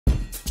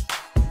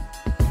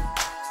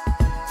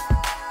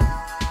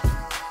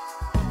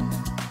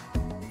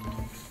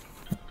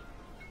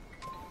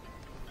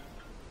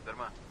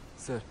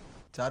Sir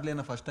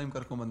ಚಾರ್ಲಿಯನ್ನ first time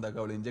ಕರ್ಕೊಂಡ್ ಬಂದಾಗ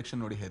ಅವಳು ಇಂಜೆಕ್ಷನ್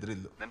ನೋಡಿ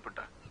ಹೆದರಿದ್ಲು ನೆನ್ಪುಂಟ?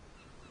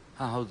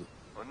 ಹಾಂ ಹೌದು.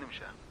 ಒಂದು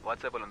ನಿಮಿಷ,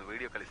 ವಾಟ್ಸಾಪಲ್ಲಿ ಒಂದು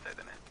ವಿಡಿಯೋ ಕಳಿಸ್ತಾ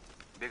ಇದ್ದೇನೆ,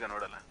 ಬೇಗ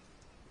ನೋಡಲ್ಲ?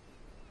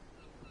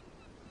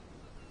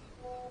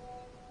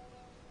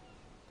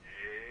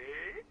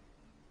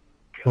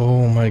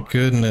 Oh my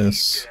goodness.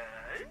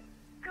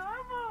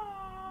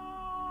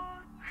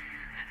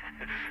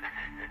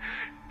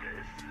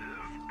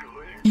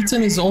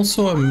 Ethan is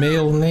also a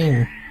male name.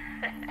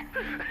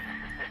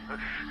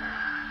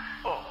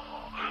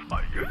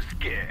 Are you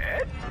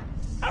scared?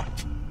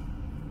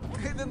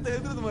 ಇದಂತ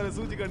ಹೆದರುದು ಮಾರೆ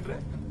ಸೂಜಿ ಕಂಡ್ರೆ.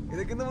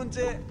 ಇದಕ್ಕಿಂತ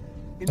ಮುಂಚೆ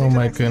Oh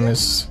my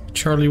goodness.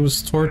 Charlie was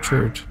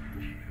tortured.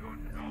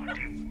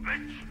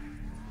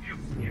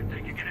 You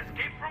think you can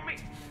escape from me?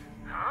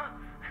 Huh?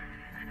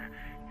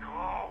 No,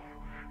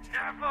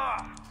 never.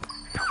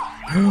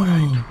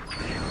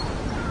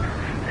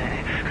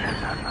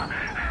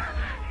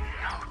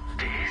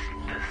 Notice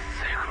the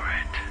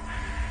cigarette.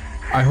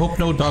 I hope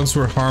no dogs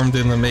were harmed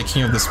in the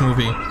making of this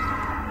movie.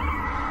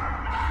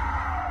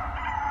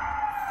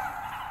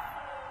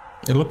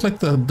 It looked like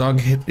the dog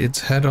hit its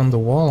head on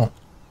the wall.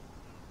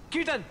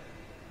 Keaton!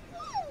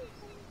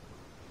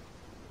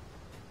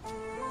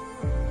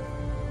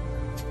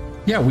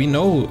 Yeah, we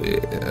know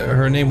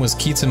her name was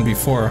Keaton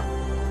before.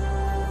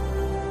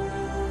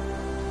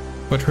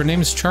 But her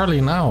name is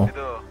Charlie now.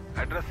 ಇದು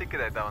address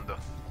ಸಿಕ್ಕಿದೆ ಆಯ್ತಾ, ಒಂದು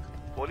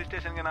police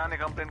ಸ್ಟೇಷನ್ಗೆ ನಾನೇ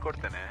complaint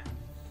ಕೊಡ್ತೇನೆ.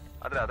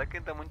 ಆದ್ರೆ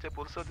ಅದಕ್ಕಿಂತ ಮುಂಚೆ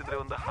ಪುರ್ಸೋತಿದ್ರೆ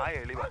ಒಂದು ಹಾಯ್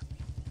ಹೇಳಿವ,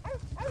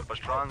 ಸ್ವಲ್ಪ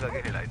ಸ್ಟ್ರಾಂಗ್ ಆಗಿ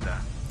ಹೇಳಾಯ್ತಾ?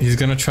 He's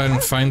gonna try and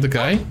find the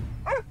guy?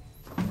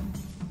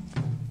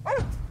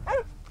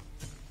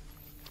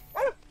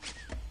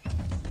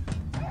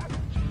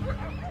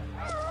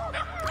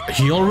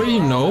 He already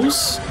knows?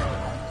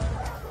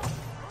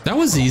 That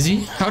was easy.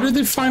 How did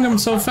they find him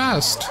so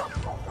fast?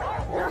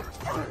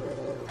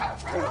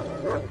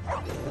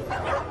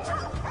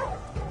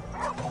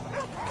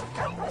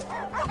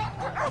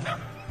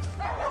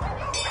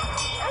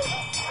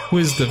 Who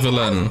is the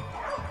villain?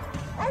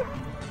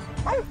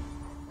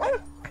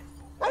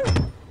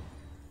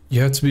 You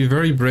have to be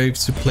very brave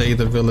to play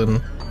the villain.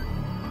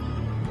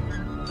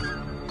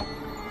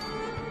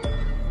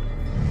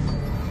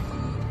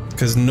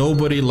 Because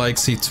nobody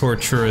likes a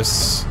torturous...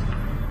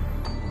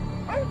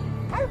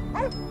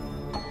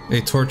 a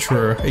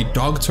torturer, a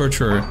dog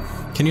torturer.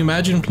 Can you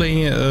imagine playing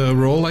a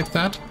role like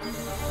that?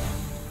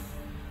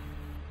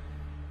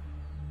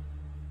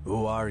 Who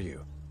are you?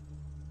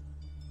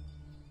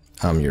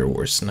 I'm your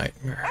worst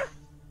nightmare.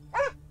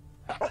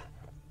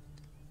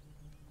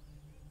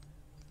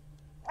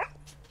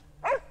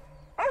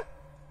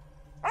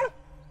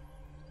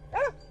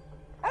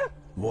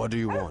 What do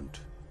you want?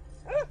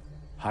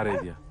 हारे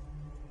दिया.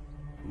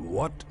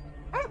 What?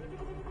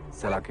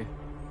 सलाके.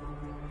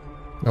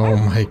 Oh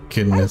my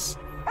goodness.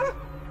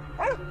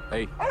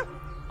 Hey,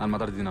 ನಾನು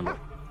ಮಾತಾಡ್ತೀನಲ್ಲ,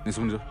 ನೀನು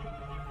ಸುಮ್ಮನಿರು.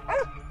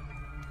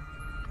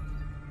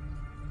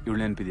 ಇವಳು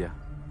ನೆನಪಿದ್ಯಾ?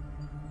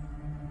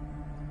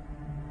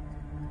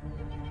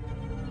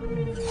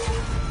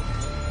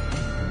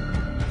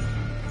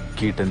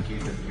 Keaton.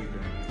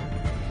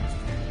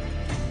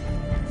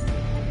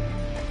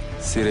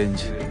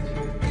 Syringe.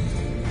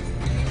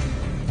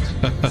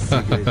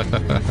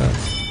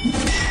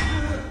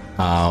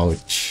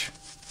 Ouch.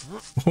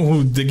 Oh,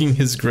 digging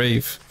his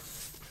grave.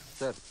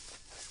 Sir,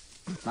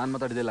 ನಾನು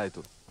ಮಾತಾಡಿದೆಲ್ಲ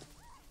ಆಯಿತು.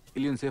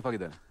 ಇಲ್ಲಿ ಒಂದು ಸೇಫ್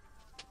ಆಗಿದ್ದಾನೆ.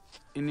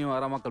 ಇನ್ನು ನೀವು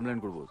ಆರಾಮಾಗಿ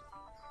ಕಂಪ್ಲೇಂಟ್ ಕೊಡ್ಬೋದು.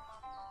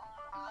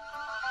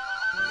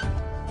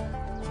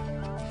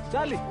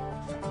 Charlie!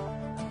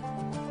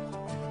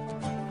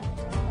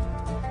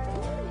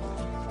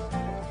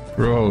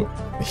 Bro,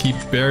 he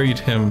buried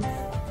him.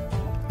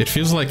 It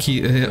feels like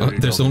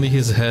there's only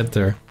his head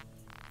there.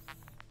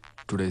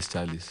 Today's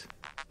Charlie's.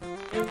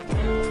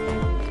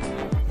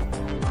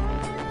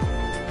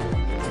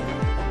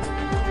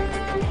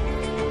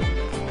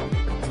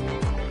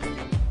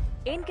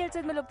 ಏನ್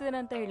ಕೆಲ್ಸದ ಮೇಲೆ ಹೋಗ್ತಿದ್ದಾನೆ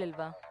ಅಂತ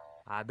ಹೇಳಿಲ್ವಾ?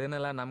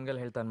 ಅದೇನೆಲ್ಲ ನಮ್ಗೆಲ್ಲ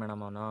ಹೇಳ್ತಾನೆ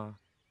ಮೇಡಮ್ ಅವನು.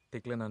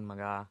 ತಿಕ್ಲು ನನ್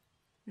ಮಗ.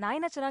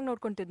 ನಾಯಿನ ಚೆನ್ನಾಗಿ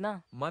ನೋಡ್ಕೊಂತಿದ್ನಾ?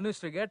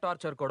 ಮನುಷ್ಯರಿಗೆ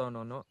ಟಾರ್ಚರ್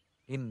ಕೊಡೋನು.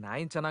 ಇನ್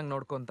ನಾಯಿನ್ ಚೆನ್ನಾಗಿ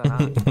ನೋಡ್ಕೊಂತಾನ?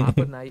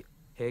 ಪಾಪದ ನಾಯಿ.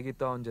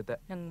 ಹೇಗಿತ್ತು ಅವನ ಜೊತೆ?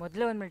 ನಂಗೆ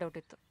ಮೊದಲೇ ಒಂದ್ ಮೇಲೆ ಡೌಟ್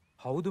ಇತ್ತು.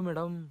 ಹೌದು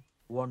ಮೇಡಮ್,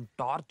 ಒಂದ್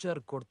ಟಾರ್ಚರ್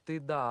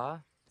ಕೊಡ್ತಿದ್ದ.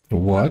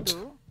 What?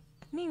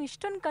 ನೀವ್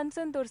ಇಷ್ಟೊಂದು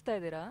ಕನ್ಸರ್ನ್ ತೋರಿಸ್ತಾ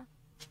ಇದ್ದೀರಾ,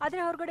 ಆದ್ರೆ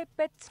ಹೊರಗಡೆ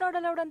ಪೆಟ್ಸ್ ನಾಟ್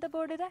ಅಲೌಡ್ ಅಂತ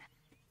ಬೋರ್ಡ್ ಇದೆ.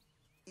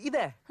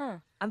 ಇದೆ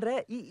ಅಂದ್ರೆ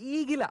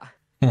ಈಗಿಲ್ಲ,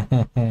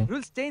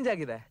 ರೂಲ್ಸ್ ಚೇಂಜ್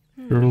ಆಗಿದೆ.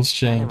 Rules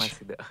change.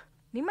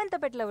 ನಿಮ್ಮಂತ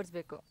ಪೆಟ್ ಲವರ್ಸ್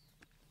ಬೇಕು.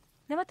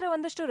 ನಿಮ್ಮ ಹತ್ರ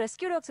ಒಂದಷ್ಟು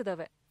ರೆಸ್ಕ್ಯೂ ಡಾಗ್ಸ್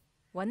ಇದಾವೆ,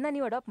 ಒಂದನ್ನ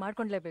ನೀವು ಅಡಾಪ್ಟ್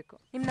ಮಾಡ್ಕೊಂಡ್ಲೇಬೇಕು.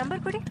 ನಿಮ್ ನಂಬರ್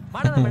ಕೊಡಿ.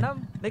 ಮಾಡೋಣ ಮೇಡಮ್,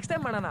 ನೆಕ್ಸ್ಟ್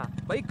ಟೈಮ್ ಮಾಡೋಣ.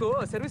 ಬೈಕು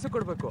ಸರ್ವಿಸ್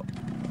ಕೊಡ್ಬೇಕು.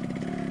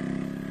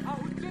 ಆ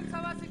ಹುಚ್ಚಿನ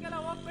ಸವಾಸಿಗೆಲ್ಲ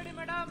ಹೋಗ್ಬೇಡಿ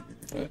madam.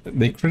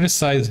 They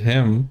criticize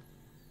him.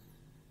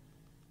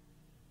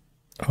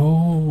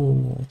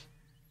 Oh.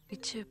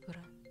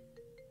 Pichepura.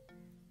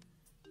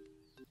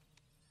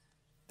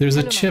 There's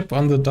a chip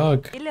on the dog.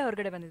 ಇಲ್ಲೇ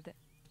ಹೊರಗಡೆ ಬಂದಿದೆ.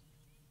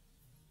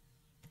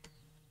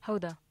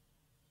 ಹೌದಾ?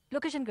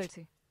 ಲೊಕೇಶನ್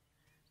ಕಳಿಸಿ,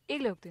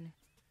 ಈಗಲೇ ಹೋಗ್ತೀನಿ.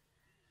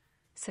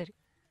 ಸರಿ.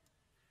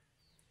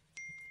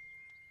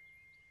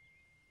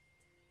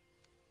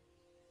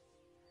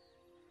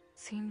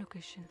 Same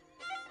location.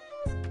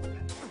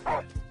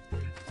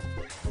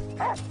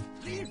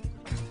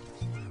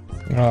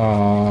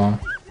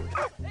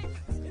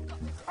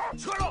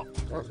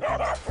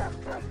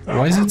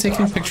 Why is he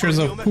taking pictures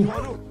of poop?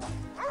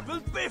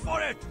 We'll pay for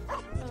it.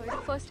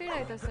 First aid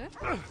ಆಯ್ತಾ ಸರ್?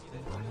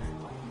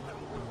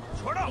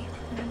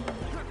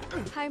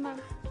 Hi ma'am.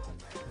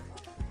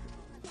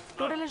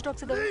 ಟೋಟಲ್ ಎಷ್ಟು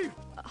ಡಾಗ್ಸ್ ಇದಾವೆ?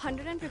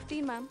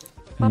 115 ಮ್ಯಾಮ್.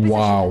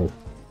 Wow.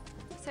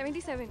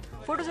 77.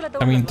 ಫೋಟೋಸ್ ಎಲ್ಲ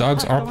I mean,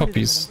 dogs are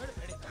puppies.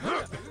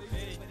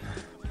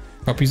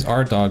 Puppies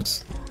are dogs.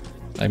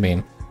 I mean.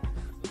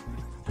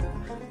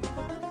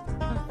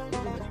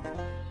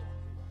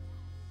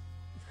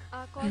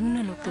 ಇನ್ನೂ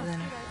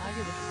ಹೋಗ್ತಿದ್ದಾನೆ.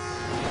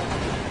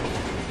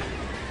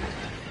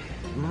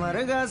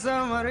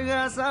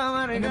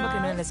 ಇನ್ನೊಬ್ಬ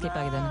criminal escape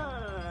ಆಗಿದ್ದಾನೆ.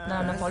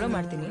 ನಾನು follow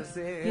ಮಾಡ್ತೀನಿ.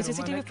 ನೀವು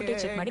CCTV ಫುಟೇಜ್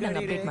ಚೆಕ್ ಮಾಡಿ ನಂಗೆ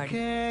ಅಪ್ಡೇಟ್ ಮಾಡಿ.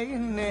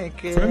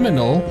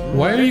 Criminal?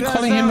 Why are you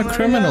calling him a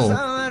criminal?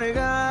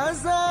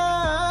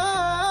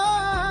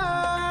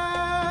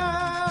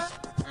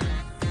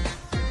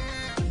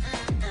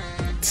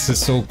 This is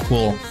so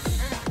cool.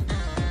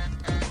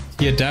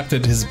 He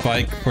adapted his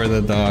bike for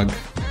the dog.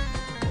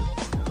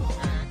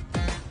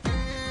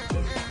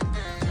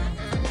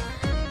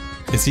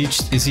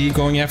 Is he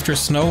going after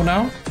Snow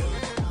now?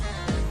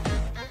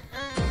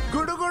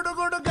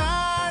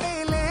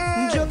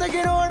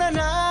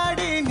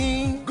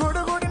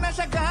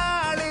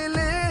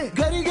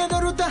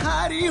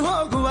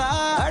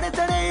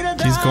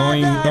 He's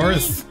going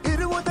north.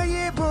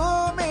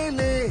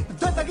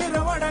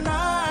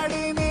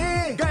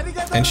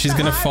 And she's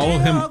gonna follow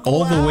him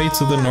all the way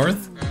to the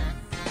north?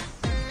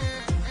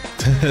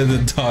 The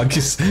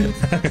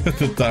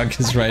dog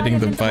is riding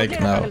the bike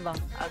now.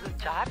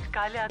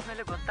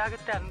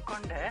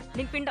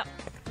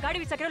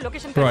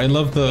 Bro, I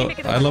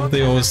love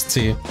the OST.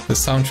 The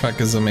soundtrack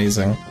is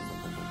amazing.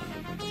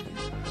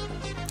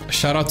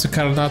 Shout out to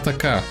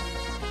Karnataka.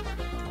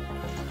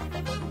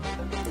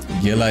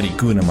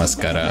 Yelariku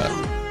namaskara.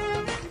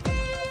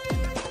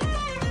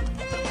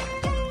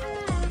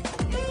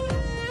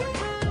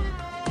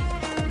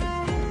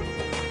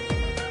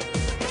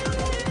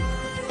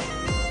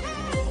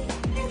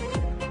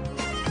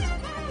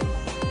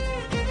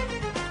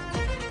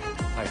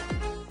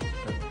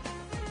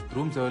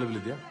 Rooms available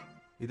ಇದೆಯಾ?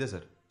 ಇದೆ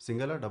sir.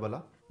 Single double?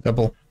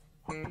 Double.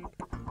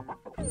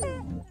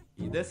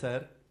 ಇದೆ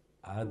sir.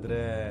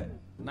 ಆದ್ರೆ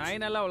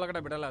ನಾಯಿನೆಲ್ಲ ಒಳಗಡೆ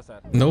ಬಿಡಲ್ಲ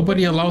sir.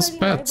 Nobody allows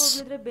pets.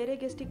 ಬೇರೆ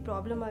ಗೆಸ್ಟಿಗೆ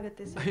problem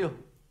ಆಗುತ್ತೆ sir. ಅಯ್ಯೋ,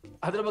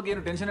 ಅದ್ರ ಬಗ್ಗೆ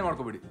ಏನು ಟೆನ್ಷನ್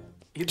ಮಾಡ್ಕೋಬೇಡಿ.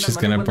 She's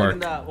gonna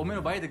bark.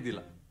 ಒಮ್ಮೆನೂ ಬಾಯಿ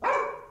ತೆಗ್ದಿಲ್ಲ.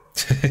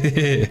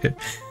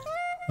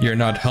 You're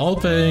not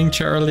helping,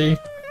 Charlie.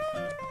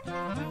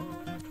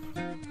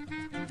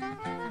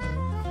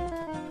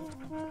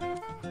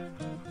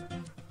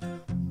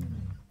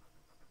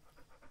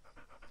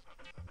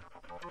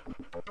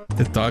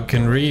 The dog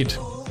can read.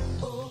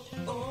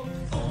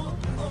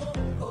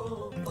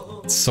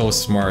 So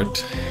smart.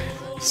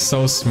 So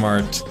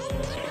smart.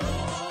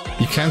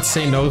 You can't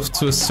say no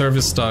to a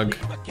service dog.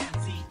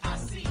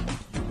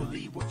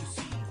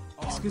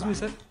 Excuse me,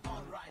 sir.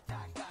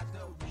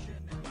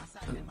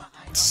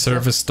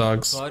 Service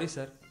dogs. Sorry,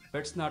 sir.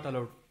 Pets not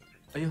allowed.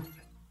 ಅಯ್ಯೋ,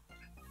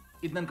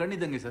 ಇದು ನನ್ನ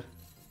ಕಣ್ಣಿದ್ದಂಗೆ sir.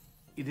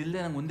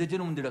 ಇದಿಲ್ಲದೆ ನಂಗೆ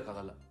ಮುಂದೆಜ್ಜೆನೂ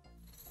ಮುಂದಿಡಕ್ಕಾಗಲ್ಲ.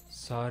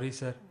 Sorry,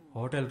 sir.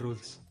 Hotel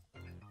rules.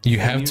 You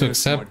have to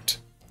accept.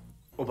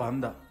 ಒಬ್ಬ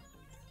ಅಂದ,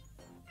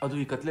 ಅದು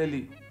ಈ ಕತ್ಲೆಯಲ್ಲಿ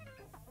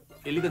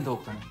ಎಲ್ಲಿಗಂತ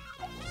ಹೋಗ್ತಾನೆ?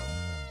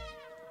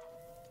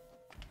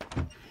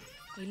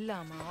 ಇಲ್ಲ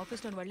ಅಮ್ಮ,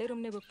 ಆಫೀಸ್ ನೋಡಿ ಒಳ್ಳೆ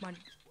ರೂಮ್ನೇ ಬುಕ್ ಮಾಡಿ.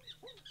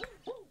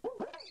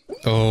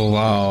 Oh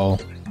wow.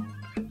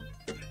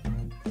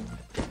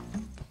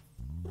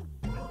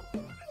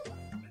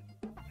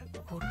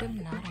 ಹೋಟೆಲ್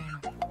ನಾರಾಯಣ.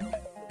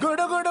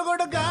 ಗುಡು ಗುಡು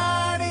ಗುಡು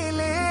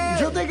ಗಾಡಿಲಿ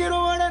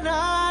ಜೊತೆಗಿರುವಳ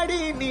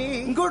ನಾಡಿನಿ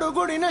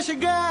ಗುಡುಗುಡಿನ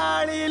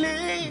ಶಿಗಾಳಿಲಿ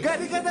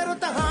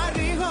ಗರಿಗದರುತ್ತ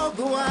ಹಾರಿ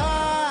ಹೋಗುವ.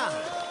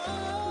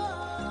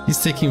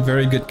 He's taking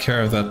very good care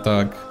of that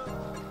dog.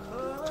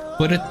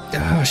 But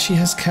she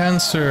has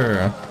cancer.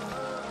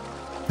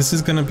 This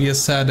is gonna be a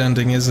sad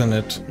ending, isn't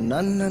it?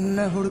 ನನ್ನನ್ನ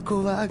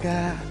ಹುಡುಕುವಾಗ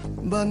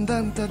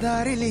ಬಂದಂತ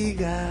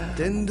ದಾರಿಲೀಗ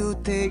ತೆಂದು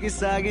ತೇಗಿ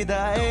ಸಾಗಿದ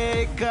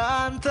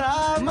ಏಕಾಂತ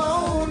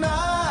ಮೌನ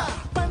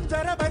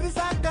ಪಂಜರ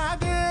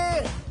ಬರಿಸಾಕಾಗೆ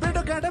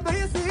ಬಿಡುಗಡೆ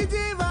ಬಯಸಿ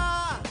ಜೀವ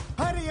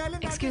ಹರಿಯಲಿ.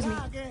 ಎಕ್ಸ್ಕ್ಯೂಸ್ ಮೀ,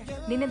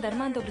 ನಿನ್ನೆ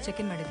ಧರ್ಮ ಅಂತ ಒಬ್ರು ಚೆಕ್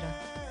ಇನ್ ಮಾಡಿದ್ರ?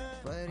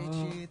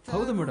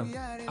 ಹೌದು ಮೇಡಮ್.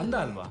 ಅಂದ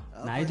ಅಲ್ವಾ?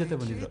 ನಾಯಿ ಜೊತೆ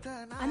ಬಂದಿದ್ರು.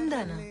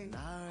 ಅಂದಾನ?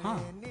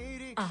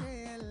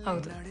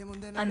 ಹೌದು,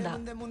 ಅಂದ.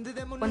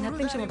 ಒಂದ್ 10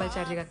 ನಿಮಿಷ ಮೊಬೈಲ್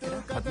ಚಾರ್ಜಿಗೆ ಹಾಕ್ತೀರಾ?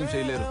 10 ನಿಮಿಷ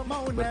ಇಲ್ಲೇ ಇರು,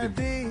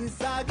 ಬರ್ತೀನಿ.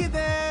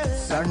 ಸಾಗಿದೆ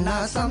ಸಣ್ಣ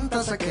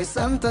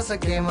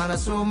ಸಂತಸಕ್ಕೆ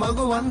ಮನಸ್ಸು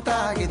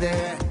ಮಗುವಂತಾಗಿದೆ.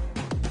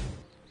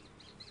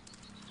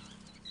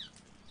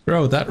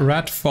 Bro, that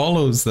rat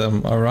follows them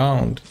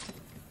around.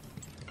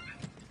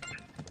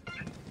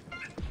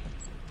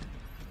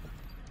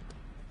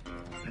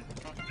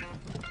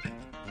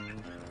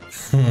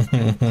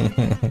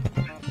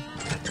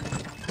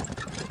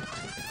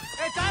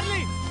 Hey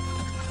Charlie!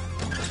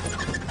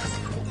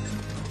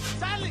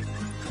 Charlie!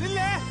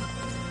 Nille!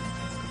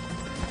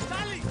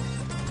 Charlie!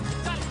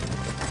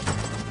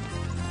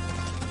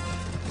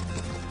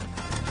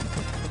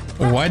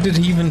 Why did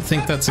he even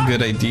think that's a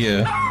good idea?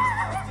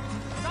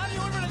 Charlie,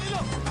 ಓಡ್ಬೇಡ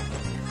ನಿಲ್ಲು.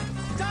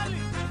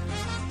 Charlie!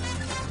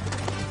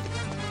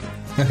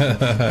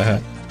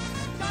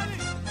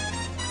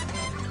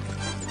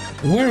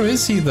 Where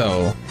is he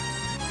though?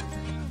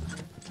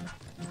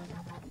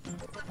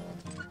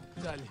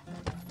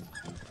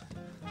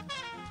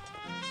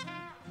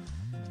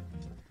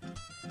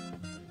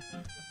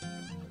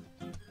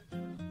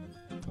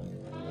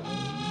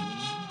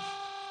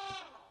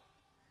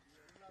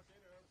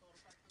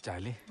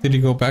 Charlie Did he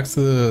go back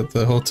to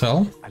the hotel?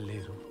 ಅಲ್ಲೇ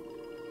ಇರು.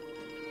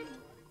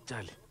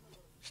 Charlie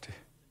stay.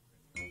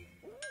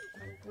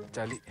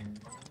 Charlie.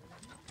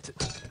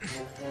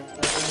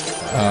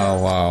 Oh,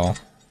 wow.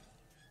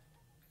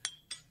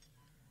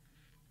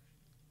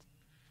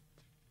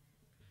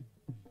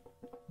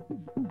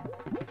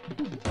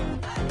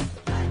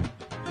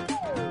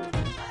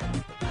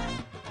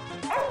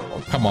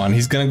 Come on,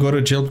 he's gonna go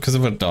to jail because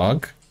of a dog?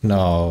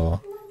 No.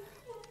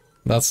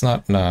 That's not...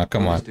 Nah,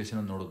 come on.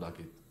 Station ನೋಡೋದು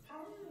ಬಾಕಿ ಇತ್ತು.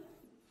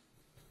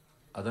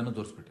 ಅದನ್ನು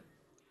ತೋರಿಸ್ಬಿಟ್ಟೆ.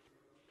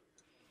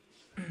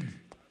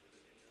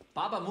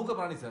 ಪಾಪ ಮೂಕ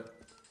ಪ್ರಾಣಿ sir.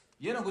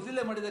 ಏನೋ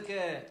ಗೊತ್ತಿಲ್ಲದೆ ಮಾಡಿದಕ್ಕೆ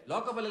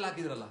ಲಾಕಪ್ ಅಲ್ಲಿ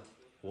ಹಾಕಿದ್ರಲ್ಲ.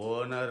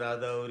 ಓನರ್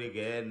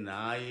ಆದವರಿಗೆ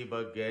ನಾಯಿ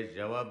ಬಗ್ಗೆ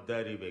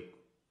ಜವಾಬ್ದಾರಿ ಬೇಕು.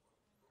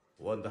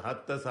 ಒಂದು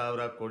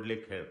 10,000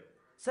 ಕೊಡ್ಲಿಕ್ಕೆ ಹೇಳು.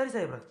 ಸರಿ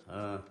ಸಾಹೇಬ್ರ.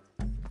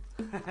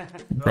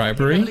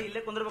 Bribery?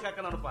 ಇಲ್ಲೇ ಕುಂದ್ರಬೇಕಾಕ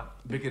ನೋಡಪ್ಪ.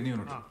 ಬೇಕಿದ್ರೆ ನೀವು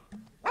ನೋಡಿ.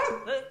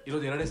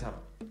 ಇರೋದು 2,000.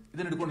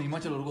 ಇದನ್ನ ಹಿಡ್ಕೊಂಡು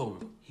ಹಿಮಾಚಲ್ವರೆಗೂ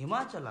ಹೋಗ್ಬೇಕು.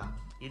 ಹಿಮಾಚಲ?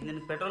 ಇದು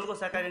ನಿನ್ ಪೆಟ್ರೋಲ್ಗೂ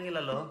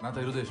ಸಾಕಾಗಂಗಿಲ್ಲಲ್ಲೋ. ನಾತ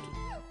ಇರೋದು ಎಷ್ಟು?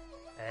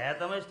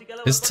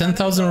 Is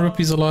 10,000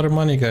 rupees a lot of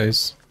money, guys?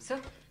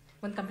 Sir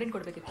ಒಂದು ಕಂಪ್ಲೇಂಟ್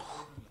ಕೊಡ್ಬೇಕಿತ್ತು.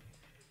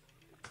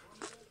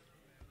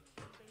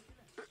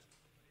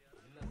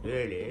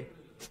 ಹೇಳಿ.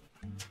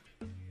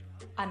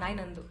 ಆ ನಾಯಿ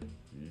ನಂದು.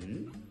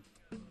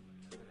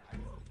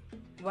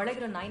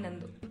 ಒಳಗಿರೋ ನಾಯಿ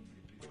ನಂದು.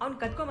 ಅವ್ನು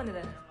ಕತ್ಕೊಂಡ್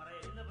ಬಂದಿದ್ದಾನೆ.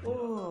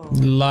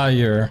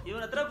 Liar.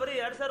 ಇವನ ಹತ್ರ ಬರೀ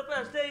 2,000 ರೂಪಾಯಿ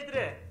ಅಷ್ಟೇ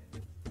ಐತ್ರಿ.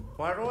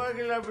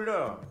 ಪರವಾಗಿಲ್ಲ ಬಿಡು,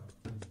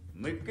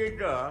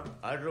 ಮಿಕ್ಕಿದ್ದು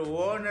ಅದ್ರ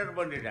ಓನರ್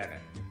ಬಂದಿದ್ದಾರೆ,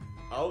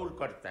 ಅವ್ರು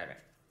ಕೊಡ್ತಾರೆ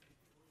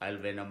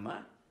ಅಲ್ವೇನಮ್ಮ?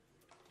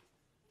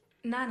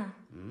 ನಾನಾ?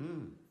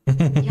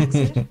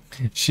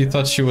 She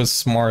thought she was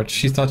smart.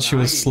 She thought she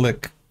was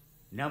slick.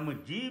 ನಮ್ಮ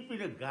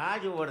ಜೀಪಿನ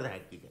ಗಾಜು ಹೊಡೆದು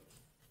ಹಾಕಿದೆ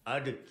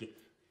ಅದಕ್ಕೆ.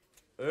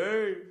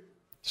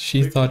 She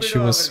thought she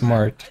was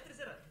smart.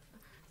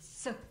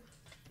 Sir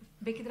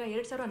ಬೇಕಿದ್ರೆ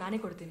 2,000 ನಾನೇ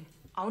ಕೊಡ್ತೀನಿ.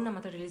 ಅವ್ನ ನಮ್ಮ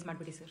ಹತ್ರ ರಿಲೀಸ್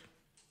ಮಾಡ್ಬಿಡಿ sir.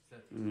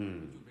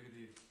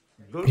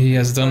 He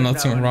has done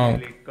nothing wrong.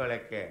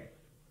 ಇಟ್ಕೊಳ್ಳಕ್ಕೆ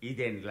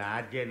ಇದೇನ್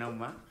ಲಾಡ್ಜ್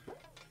ಏನಮ್ಮ?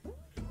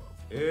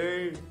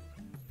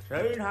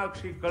 ಸೈನ್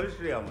ಹಾಕ್ಸಿ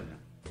ಕಳಿಸ್ರಿ ಅವನ್ನ.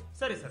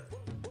 ಸರಿ sir.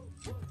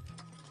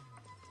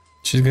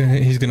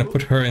 He's gonna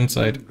put her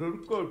inside. ದುಡ್ಡು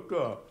ಕೊಟ್ಟು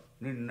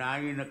ನಿನ್ನ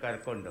ನಾಯಿನ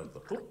ಕರ್ಕೊಂಡೋಗು.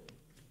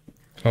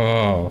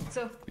 Oh.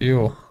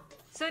 Ew.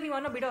 ಸರ್ ನೀವು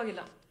ಅನ್ನೋ ಬಿಡೋ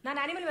ಆಗಿಲ್ಲ. ನಾನು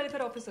ಆನಿಮಲ್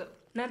ವೆಲ್ಫೇರ್ ಆಫೀಸರ್.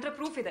 ನನ್ನ ಹತ್ರ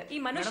ಪ್ರೂಫ್ ಇದೆ. ಈ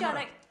ಮನುಷ್ಯ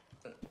ನಾಯಿ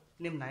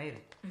ನಿಮ್ ನಾಯಿ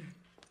ರೀ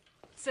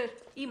ಸರ್.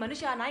 ಈ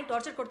ಮನುಷ್ಯ ಆ ನಾಯಿ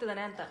ಟಾರ್ಚರ್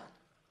ಕೊಡ್ತಿದ್ದಾನೆ ಅಂತ.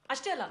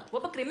 ಅಷ್ಟೇ ಅಲ್ಲ,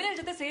 ಒಬ್ಬ ಕ್ರಿಮಿನಲ್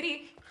ಜೊತೆ ಸೇರಿ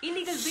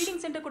ಇಲ್ಲಿಗಲ್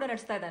ಬ್ರೀಡಿಂಗ್ ಸೆಂಟರ್ ಕೂಡ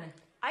ನಡೆಸ್ತಾ ಇದ್ದಾನೆ.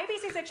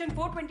 IPC ಸೆಕ್ಷನ್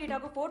 428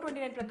 ಹಾಗೂ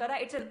 429 ಪ್ರಕಾರ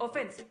it's an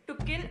offence to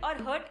kill R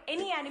hurt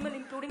any animal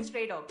including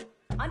stray dog.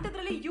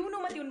 ಅಂತದ್ರಲ್ಲಿ ಇವನು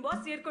ಮತ್ತೆ ಇವನ್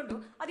ಬಾಸ್ ಸೇರ್ಕೊಂಡು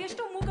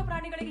ಅದೆಷ್ಟೋ ಮೂಕ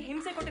ಪ್ರಾಣಿಗಳಿಗೆ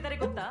ಹಿಂಸೆ ಕೊಟ್ಟಿದ್ದಾರೆ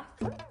ಗೊತ್ತಾ?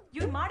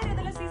 ಇವ್ರು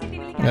ಮಾಡಿರೋದೆಲ್ಲ CCTV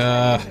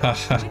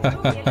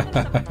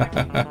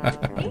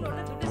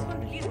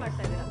ರಿಲೀಸ್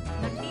ಮಾಡ್ತಾ ಇದ್ದೀರಾ.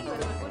 ನನ್ನ ಟೀಮ್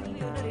ಬರೋವರೆಗೂ ನೀವು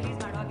ಇವ್ರನ್ನ ರಿಲೀಸ್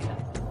ಮಾಡೋ ಆಗಿಲ್ಲ.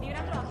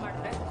 ನೀವೇನಾದ್ರೂ ಆಫ್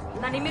ಮಾಡಿದ್ರೆ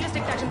ನಾನು immediate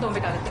strict action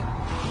ತಗೋಬೇಕಾಗುತ್ತೆ.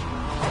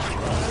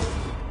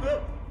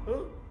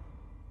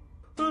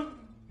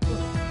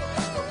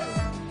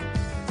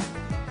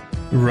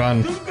 Run.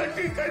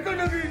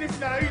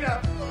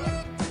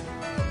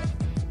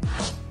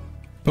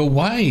 But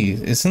why?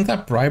 Isn't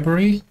that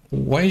bribery?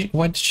 Why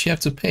did she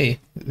have to pay?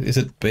 Is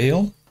it bail?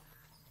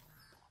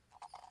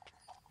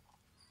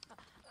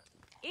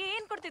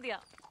 ಏನ್ ಕೊಡ್ತಿದ್ಯಾ?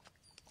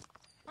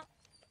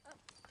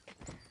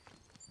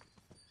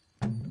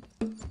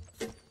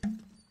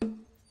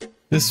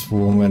 This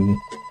woman.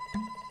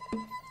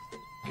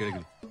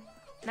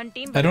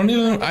 I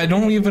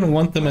don't even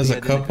want them as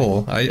a couple.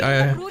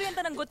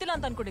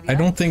 I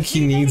don't think he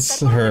needs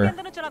her.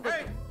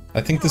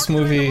 I think this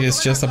movie is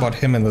just about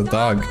him and the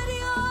dog.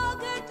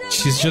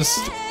 She's just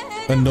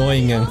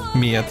annoying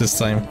me at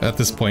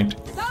this point.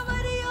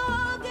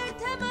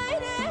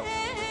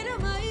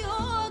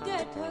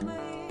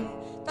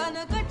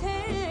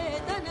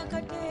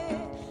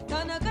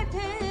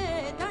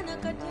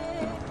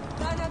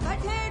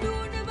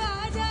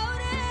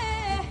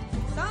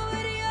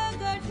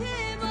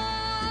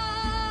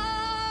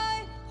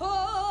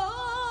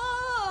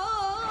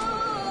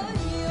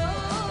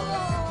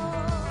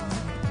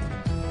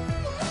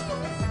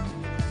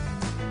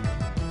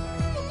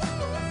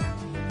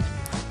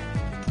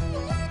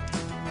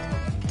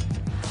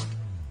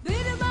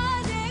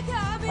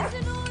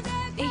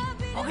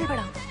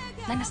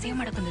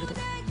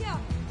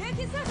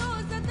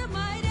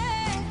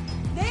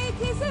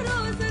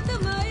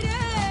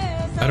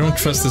 I don't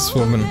trust this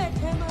woman.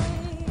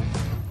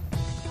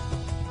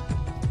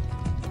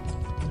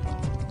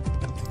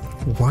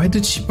 Why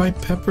did she buy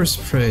pepper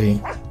spray?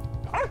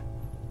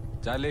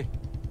 Charlie.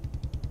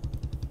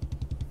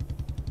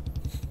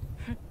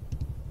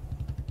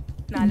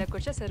 4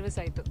 ವರ್ಷ service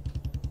ಆಯ್ತು.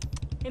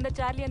 ಇಂದ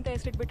Charlie ಅಂತ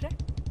ಹೆಸರಿಟ್ಬಿಟ್ರೆ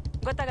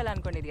ಗೊತ್ತಾಗಲ್ಲ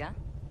ಅನ್ಕೊಂಡಿದ್ಯಾ?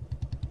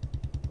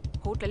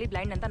 ಹೋಟ್ಲಲ್ಲಿ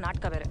blind ಅಂತ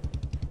ನಾಟಕ ಬೇರೆ.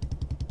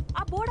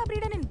 ಆ ಬೋರ್ಡ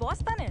ಬ್ರೀಡ ನಿನ್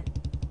ಬಾಸ್ ತಾನೆ?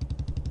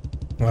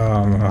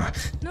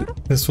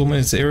 This woman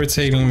is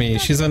irritating me.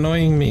 She's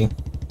annoying me.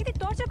 ಇದಕ್ಕೆ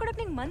ಟಾರ್ಚರ್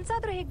ಕೊಡಕ್ಕೆ ನಿಂಗೆ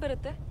ಮನ್ಸಾದ್ರೂ ಹೇಗೆ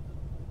ಬರುತ್ತೆ?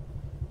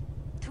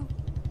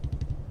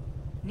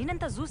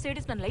 ನಿನ್ನಂತ ಝೂ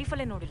ಸೇಡಿಸ್ ನನ್ನ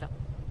ಲೈಫಲ್ಲೇ ನೋಡಿಲ್ಲ.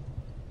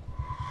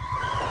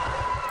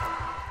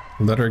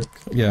 Let her,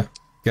 yeah,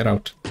 get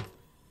out.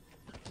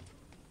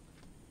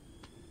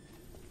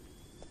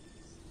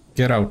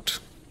 Get out.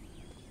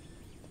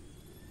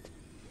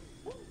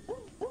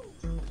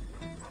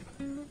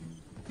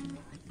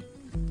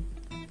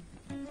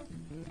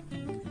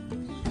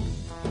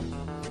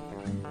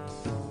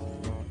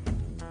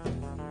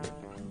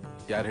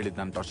 ಯಾರು ಹೇಳಿದ್ದು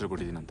ನಾನು ಟಾರ್ಚರ್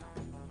ಕೊಟ್ಟಿದ್ದೀನಿ ಅಂತ?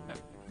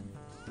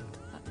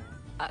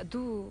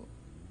 ಅದು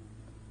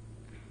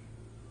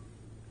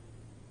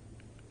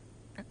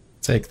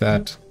Take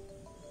that.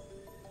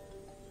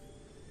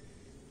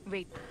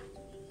 ವೇಟ್.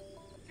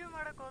 ರೆಸ್ಕ್ಯೂ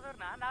ಮಾಡಕ್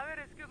ಹೋದರ್ನ ನಾವೇ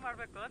ರೆಸ್ಕ್ಯೂ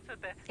ಮಾಡ್ಬೇಕು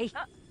ಅನ್ಸುತ್ತೆ.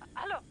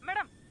 ಹಲೋ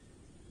ಮೇಡಮ್,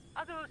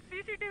 ಅದು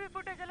ಸಿಸಿಟಿವಿ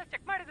ಫುಟೇಜ್ ಎಲ್ಲ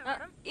ಚೆಕ್ ಮಾಡಿದ್ವಿ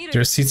ಮೇಡಮ್.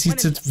 There's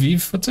CCTV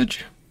footage?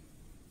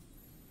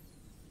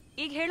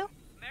 ಈಗ ಹೇಳು.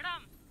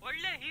 ಮೇಡಮ್,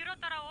 ಒಳ್ಳೆ ಹೀರೋ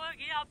ತರ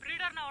ಹೋಗಿ ಆ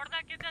ಬ್ರೀಡರ್ ನ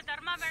ಹೊಡೆದಾಕಿದ್ದೆ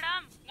ಧರ್ಮ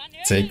ಮೇಡಮ್.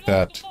 Take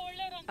that.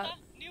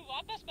 ನೀವು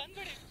ವಾಪಸ್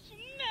ಬಂದ್ಬಿಡಿ,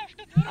 ಸುಮ್ಮನೆ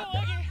ಅಷ್ಟು ದೂರ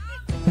ಹೋಗಿ.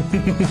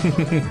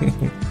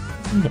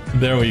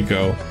 There we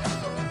go.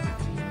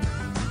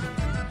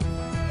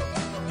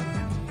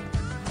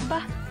 ಬಾ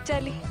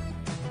Charlie.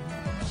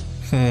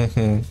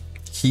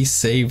 He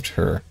saved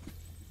her.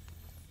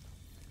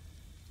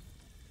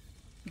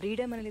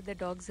 Breeder ಮನೇಲಿದ್ದ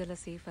dogs ಎಲ್ಲ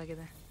ಸೇಫ್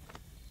ಆಗಿದೆ.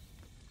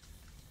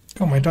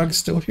 Oh, my dog is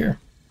still here.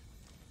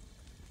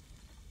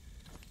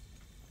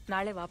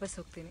 ನಾಳೆ ವಾಪಸ್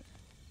ಹೋಗ್ತೀನಿ.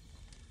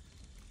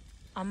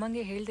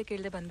 ಅಮ್ಮಂಗೆ ಹೇಳ್ದೆ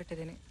ಕೇಳ್ದೆ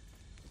ಬಂದ್ಬಿಟ್ಟಿದ್ದೀನಿ.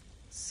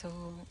 ಸೊ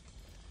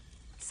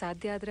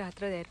ಸಾಧ್ಯ ಆದರೆ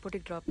ಹತ್ರದ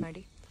ಏರ್ಪೋರ್ಟಿಗೆ ಡ್ರಾಪ್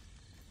ಮಾಡಿ.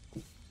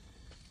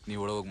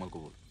 ನೀವು ಒಳಗೋಗಿ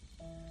ಮಲ್ಕೋಬೋದು.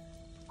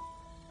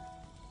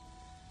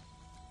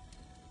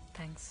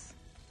 Thanks.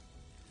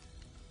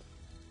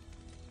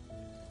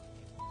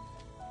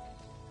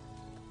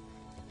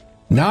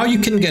 Now you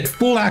can get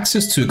full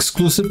access to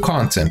exclusive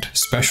content,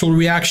 special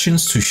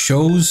reactions to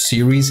shows,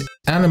 series,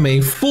 anime,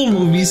 full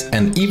movies,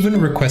 and even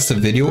request a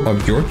video of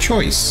your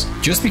choice.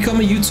 Just become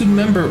a YouTube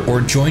member or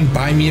join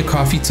Buy Me a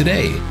Coffee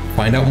today.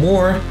 Find out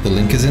more, the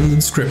link is in the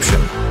description.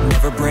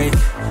 Never break,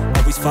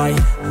 always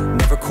fight,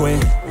 never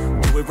quit,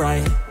 do it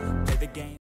right.